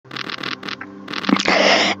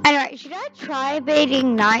Anyway, should I try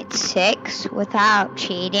beating night 6 without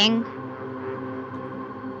cheating?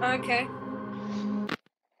 Okay.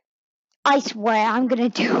 I swear I'm gonna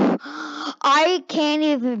do. I can't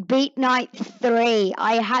even beat night 3.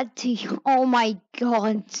 I had to. Oh my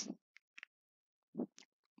god.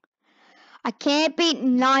 I can't beat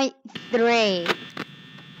night 3.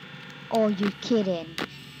 Oh, you're kidding.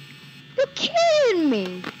 You're kidding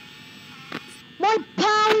me. My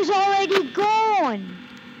power's already gone.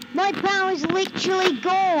 My power's literally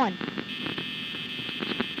gone.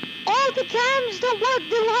 All the cams don't work,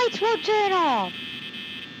 the lights won't turn off.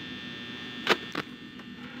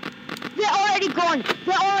 They're already gone.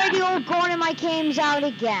 They're already all gone and my cam's out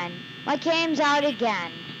again. My cam's out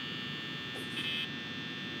again.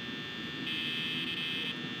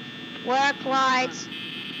 Work lights.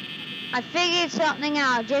 I figured something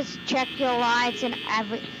out. Just check your lights and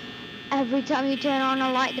every time you turn on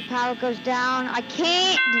a light the power goes down. I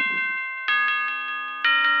can't.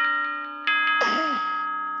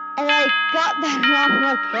 And I got that wrong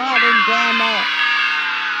recording, damn it.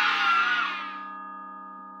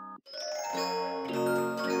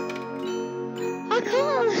 I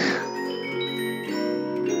can't.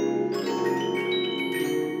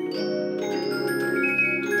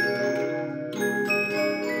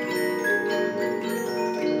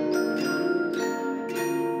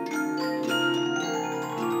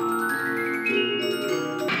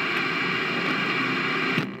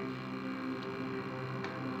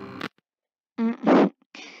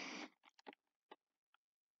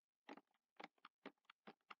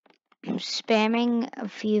 I'm spamming a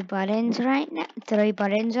few buttons right now. 3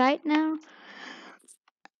 buttons right now.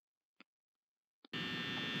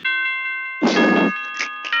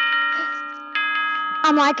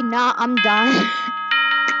 I'm like, nah, I'm done.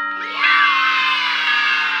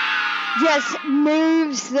 Just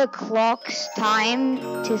moves the clock's time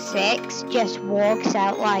to 6. Just walks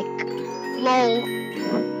out like, lol.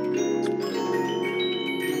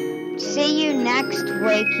 See you next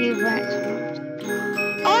week, you.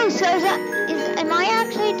 Oh, so am I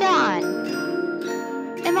actually done?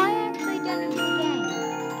 Am I actually done with the game?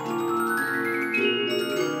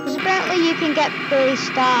 Because apparently you can get 3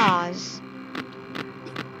 stars.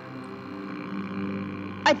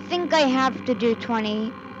 I think I have to do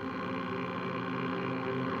 20.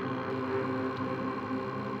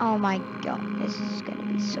 Oh my god, this is gonna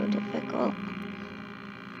be so difficult.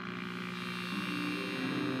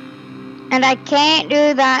 And I can't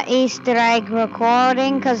do that Easter egg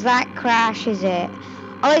recording because that crashes it.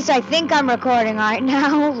 At least I think I'm recording right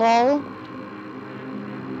now, lol.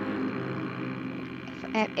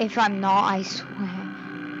 If I'm not, I swear.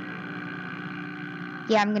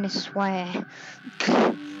 Yeah, I'm gonna swear.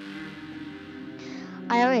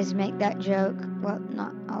 I always make that joke. Well,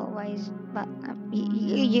 not always, but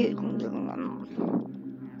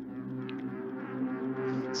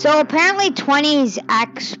So apparently 20 is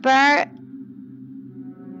expert.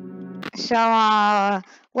 So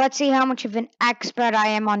let's see how much of an expert I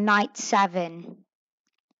am on night 7.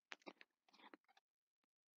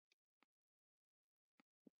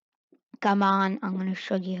 Come on, I'm gonna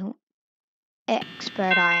show you how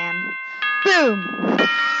expert I am. Boom!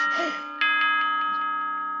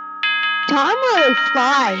 Time really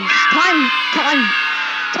flies.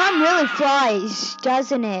 Time really flies,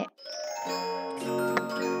 doesn't it?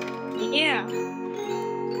 Yeah.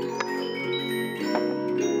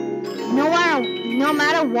 No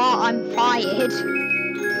matter what, I'm fired.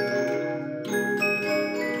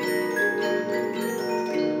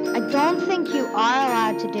 I don't think you are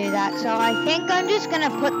allowed to do that, so I think I'm just gonna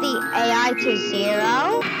put the AI to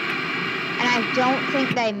 0, and I don't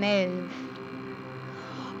think they move.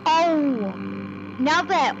 Oh, now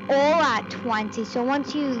they're all at 20, so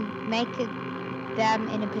once you make them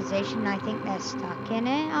in a position, I think they're stuck in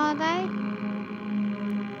it, are they?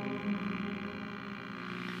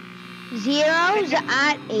 0's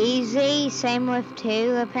at easy, same with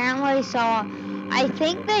 2 apparently, so I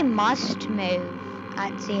think they must move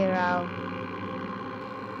at 0.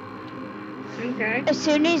 Okay. As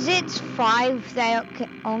soon as it's 5, they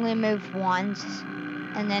can only move once,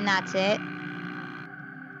 and then that's it.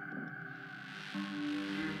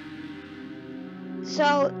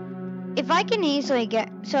 So, if I can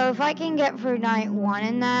get through night 1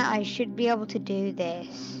 in that, I should be able to do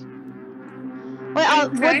this. Wait,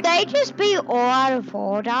 Okay. would they just be all out of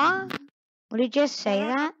order? Would it just say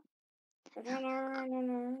that?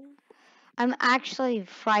 I'm actually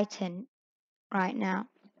frightened right now.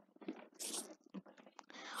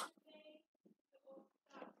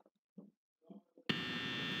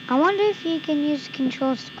 I wonder if you can use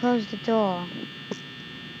controls to close the door.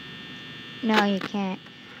 No, you can't.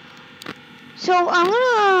 So I'm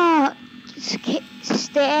gonna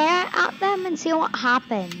stare at them and see what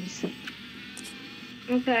happens.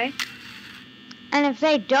 Okay. And if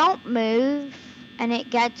they don't move and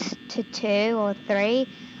it gets to 2 or 3,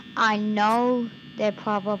 I know they're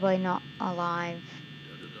probably not alive.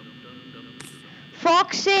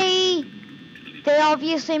 Foxy! They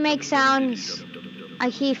obviously make sounds. I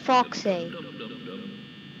hear Foxy.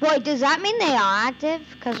 Wait, does that mean they are active?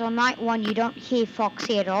 Because on night 1 you don't hear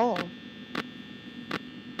Foxy at all.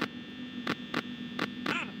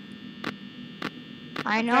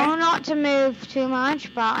 I know not to move too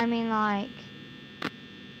much, but I mean like...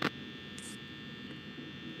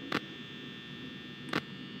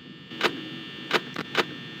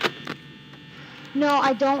 No,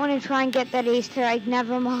 I don't want to try and get that Easter egg,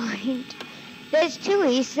 never mind. There's 2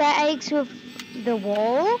 Easter eggs with the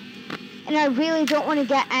wall, and I really don't want to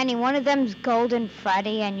get any. One of them's Golden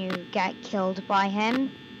Freddy and you get killed by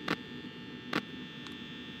him.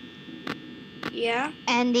 Yeah.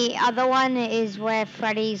 And the other one is where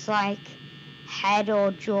Freddy's like head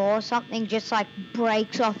or jaw or something just like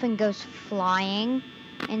breaks off and goes flying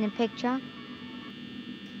in the picture.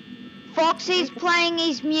 Foxy's playing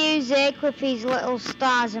his music with his little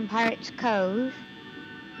stars in Pirate's Cove.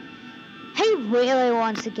 He really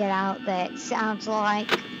wants to get out there, it sounds like.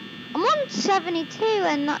 I'm on 72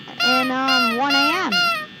 and 1 a.m.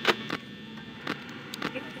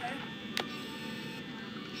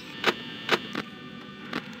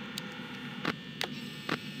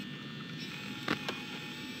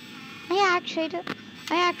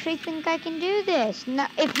 I actually think I can do this. Now,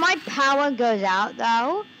 if my power goes out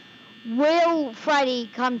though, will Freddy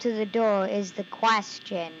come to the door is the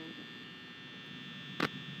question.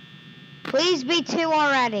 Please be 2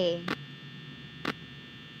 already.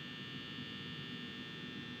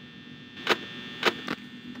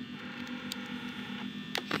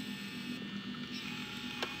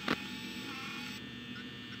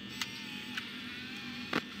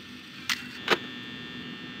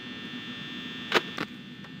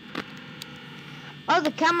 Oh,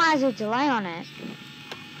 the camera has a delay on it.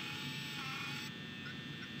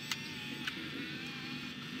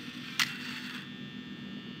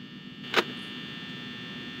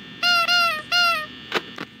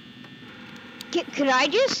 Could I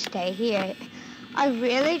just stay here? I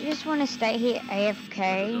really just want to stay here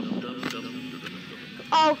AFK.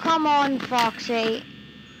 Oh, come on, Foxy.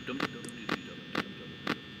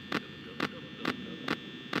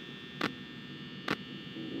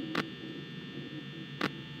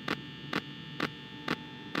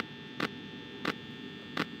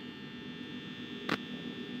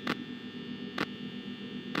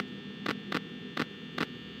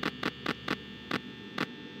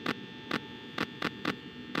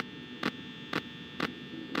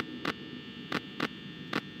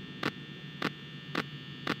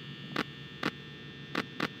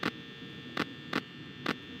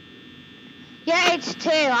 Yeah, it's 2.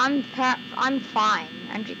 I'm fine.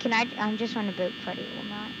 I just want to boot Freddy all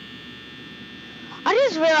night. I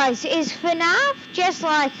just realized, is FNAF just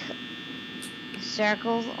like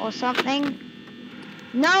circles or something?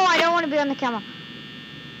 No, I don't want to be on the camera.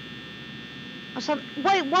 Or some.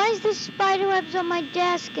 Wait, why is the spider webs on my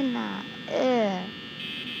desk and that? Ugh.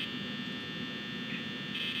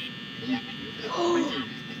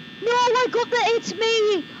 No, I got the it's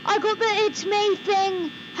me. I got the it's me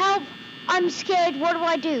thing. Help. I'm scared. What do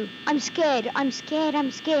I do? I'm scared. I'm scared.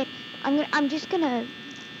 I'm scared. I'm just gonna go away.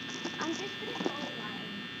 I'm just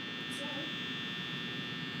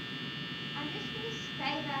gonna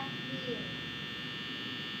stay back here.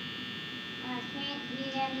 I can't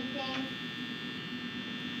hear anything.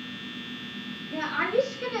 Yeah, I'm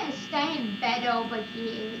just gonna stay in bed over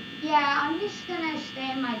here. Yeah, I'm just gonna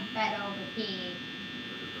stay in my bed over here.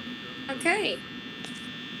 Okay.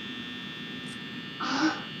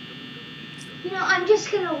 You know, I'm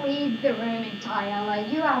just gonna leave the room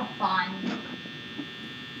entirely. You have fun.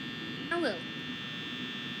 I will.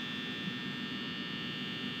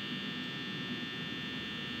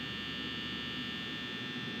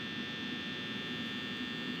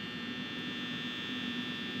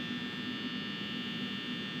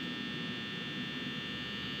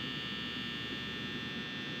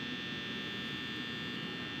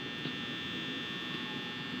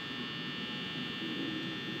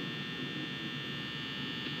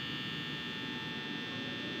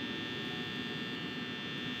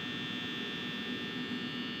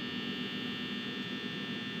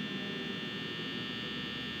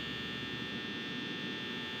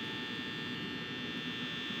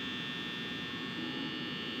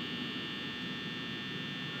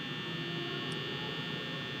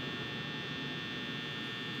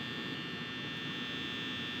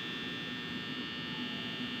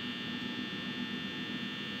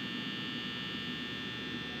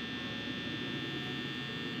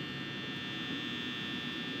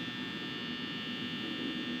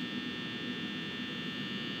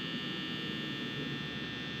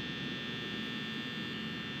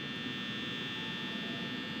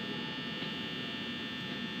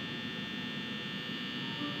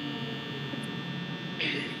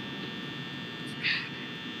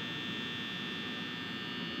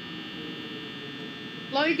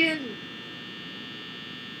 Logan.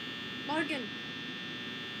 Logan.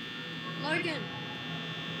 Logan.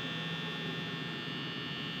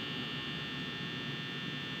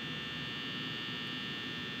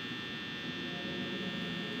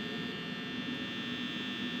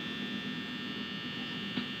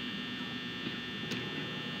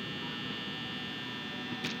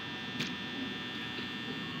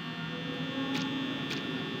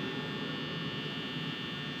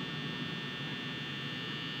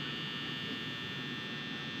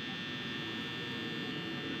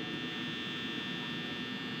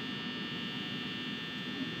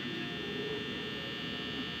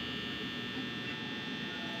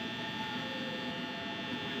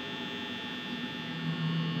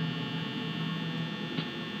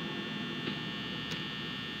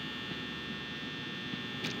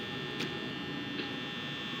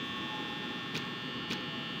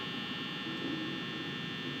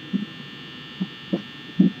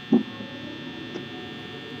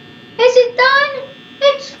 Is it done?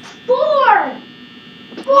 It's 4!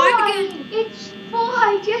 4! Logan. It's 4!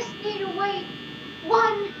 I just need to wait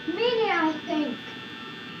 1 minute, I think.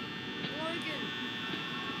 Logan.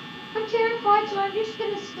 I'm terrified, so I'm just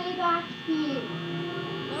gonna stay back here.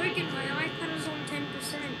 Logan, my iPad is on 10%.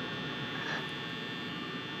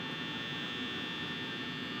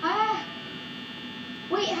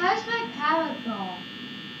 Wait, how's my power gone?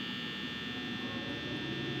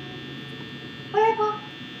 Whatever.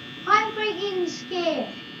 I'm freaking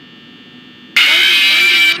scared.